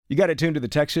You got it tuned to the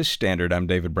Texas Standard. I'm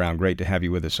David Brown. Great to have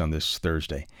you with us on this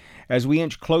Thursday. As we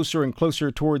inch closer and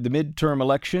closer toward the midterm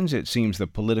elections, it seems the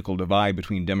political divide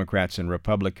between Democrats and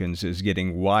Republicans is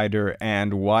getting wider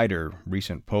and wider.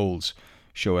 Recent polls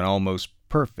show an almost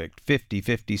perfect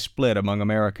 50-50 split among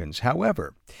Americans.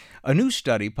 However, a new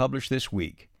study published this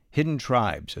week, Hidden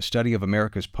Tribes, a study of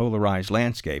America's polarized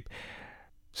landscape,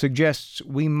 suggests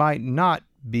we might not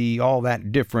be all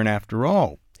that different after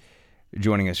all.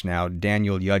 Joining us now,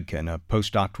 Daniel Yudkin, a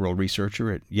postdoctoral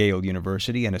researcher at Yale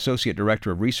University and Associate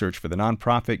Director of Research for the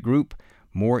nonprofit group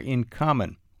More in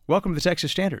Common. Welcome to the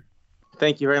Texas Standard.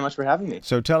 Thank you very much for having me.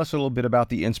 So tell us a little bit about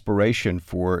the inspiration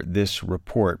for this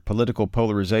report, political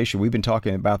polarization. We've been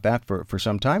talking about that for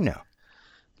some time now.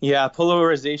 Yeah,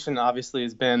 polarization obviously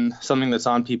has been something that's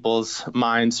on people's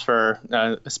minds for,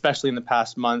 especially in the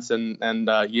past months and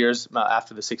years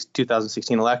after the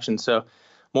 2016 election. So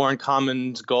More in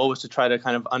Common's goal was to try to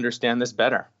kind of understand this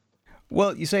better.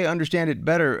 Well, you say understand it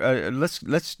better.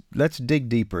 Let's dig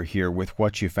deeper here with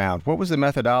what you found. What was the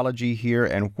methodology here,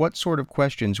 and what sort of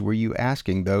questions were you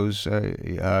asking those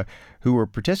who were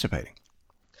participating?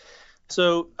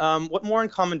 So what More in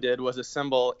Common did was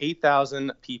assemble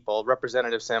 8,000 people,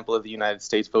 representative sample of the United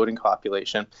States voting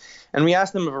population. And we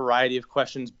asked them a variety of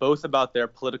questions, both about their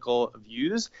political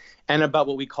views and about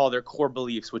what we call their core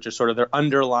beliefs, which are sort of their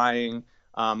underlying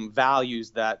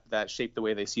values that shape the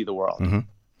way they see the world. Mm-hmm.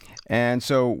 And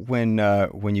so when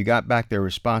you got back their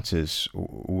responses,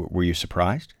 were you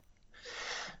surprised?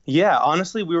 Yeah,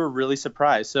 honestly, we were really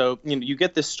surprised. So, you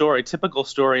get this story, typical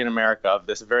story in America of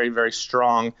this very, very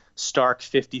strong, stark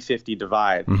 50-50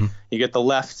 divide. Mm-hmm. You get the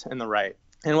left and the right.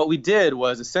 And what we did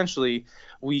was essentially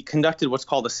we conducted what's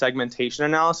called a segmentation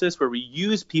analysis, where we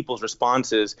use people's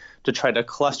responses to try to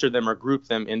cluster them or group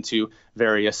them into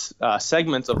various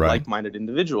segments of like-minded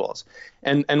individuals.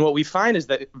 And what we find is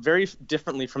that very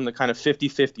differently from the kind of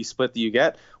 50-50 split that you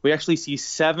get, we actually see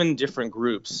 7 different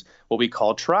groups, what we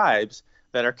call tribes,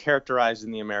 that are characterized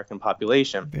in the American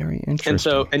population. Very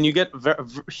interesting. And you get a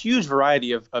huge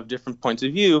variety of different points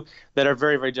of view that are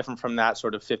very, very different from that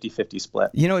sort of 50-50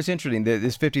 split. It's interesting.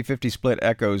 This 50-50 split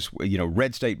echoes,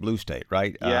 red state, blue state,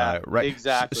 right? Yeah, right.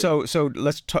 Exactly. So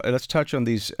let's touch on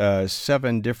these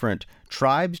 7 different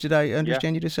tribes. Did I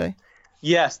understand you to say?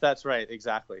 Yes, that's right.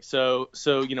 Exactly. So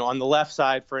on the left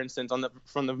side, for instance,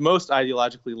 from the most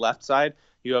ideologically left side,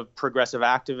 you have progressive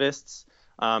activists,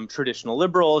 traditional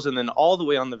liberals, and then all the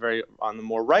way on the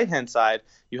more right-hand side,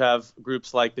 you have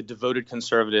groups like the devoted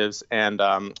conservatives and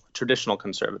traditional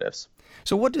conservatives.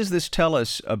 So what does this tell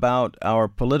us about our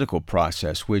political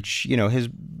process, which, has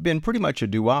been pretty much a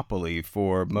duopoly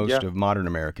for most of modern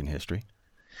American history?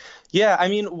 Yeah, I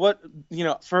mean,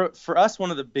 for us,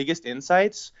 one of the biggest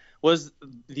insights was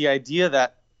the idea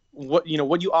that what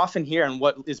you often hear and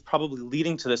what is probably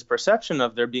leading to this perception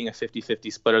of there being a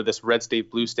 50-50 split or this red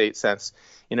state, blue state sense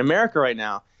in America right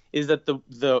now is that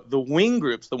the wing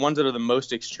groups, the ones that are the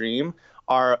most extreme,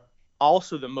 are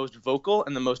also the most vocal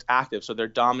and the most active. So they're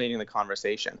dominating the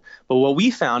conversation. But what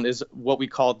we found is what we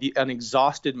call the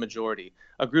unexhausted majority,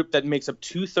 a group that makes up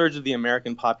 2/3 of the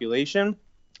American population.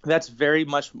 That's very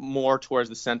much more towards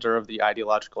the center of the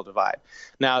ideological divide.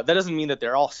 Now, that doesn't mean that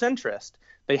they're all centrist.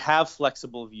 They have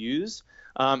flexible views,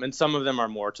 and some of them are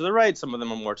more to the right, some of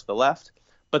them are more to the left.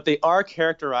 But they are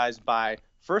characterized by,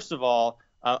 first of all,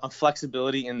 a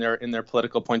flexibility in their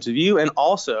political points of view, and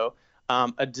also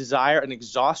a desire, an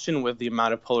exhaustion with the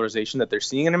amount of polarization that they're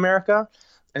seeing in America.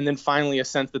 And then finally, a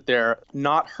sense that they're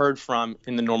not heard from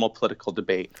in the normal political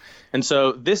debate. And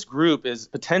so this group is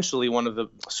potentially one of the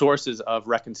sources of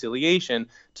reconciliation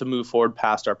to move forward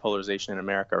past our polarization in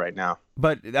America right now.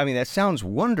 But, I mean, that sounds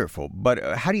wonderful. But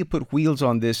how do you put wheels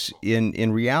on this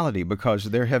in reality? Because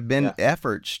there have been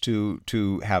efforts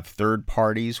to have third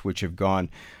parties which have gone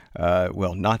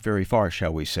not very far,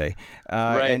 shall we say.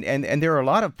 Right. And there are a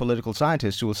lot of political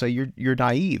scientists who will say you're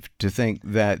naive to think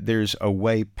that there's a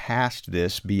way past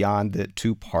this beyond the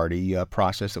two-party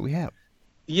process that we have.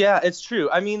 Yeah, it's true.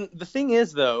 I mean, the thing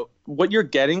is, though, what you're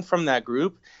getting from that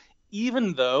group,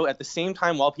 even though at the same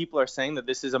time, while people are saying that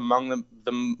this is among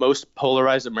the most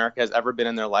polarized America has ever been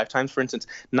in their lifetimes, for instance,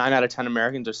 9 out of 10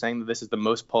 Americans are saying that this is the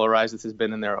most polarized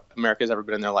America has ever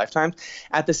been in their lifetimes.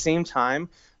 At the same time,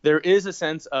 there is a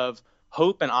sense of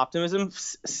hope and optimism.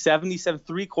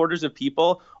 3/4 of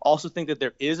people also think that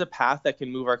there is a path that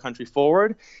can move our country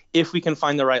forward if we can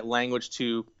find the right language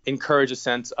to encourage a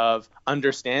sense of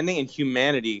understanding and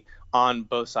humanity on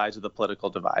both sides of the political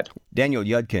divide. Daniel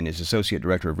Yudkin is Associate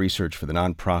Director of Research for the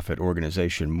nonprofit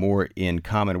organization More in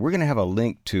Common. We're going to have a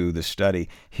link to the study,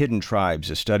 Hidden Tribes,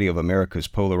 a study of America's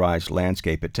polarized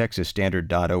landscape, at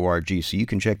texasstandard.org, so you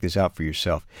can check this out for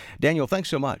yourself. Daniel, thanks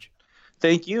so much.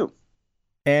 Thank you.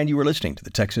 And you were listening to the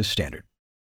Texas Standard.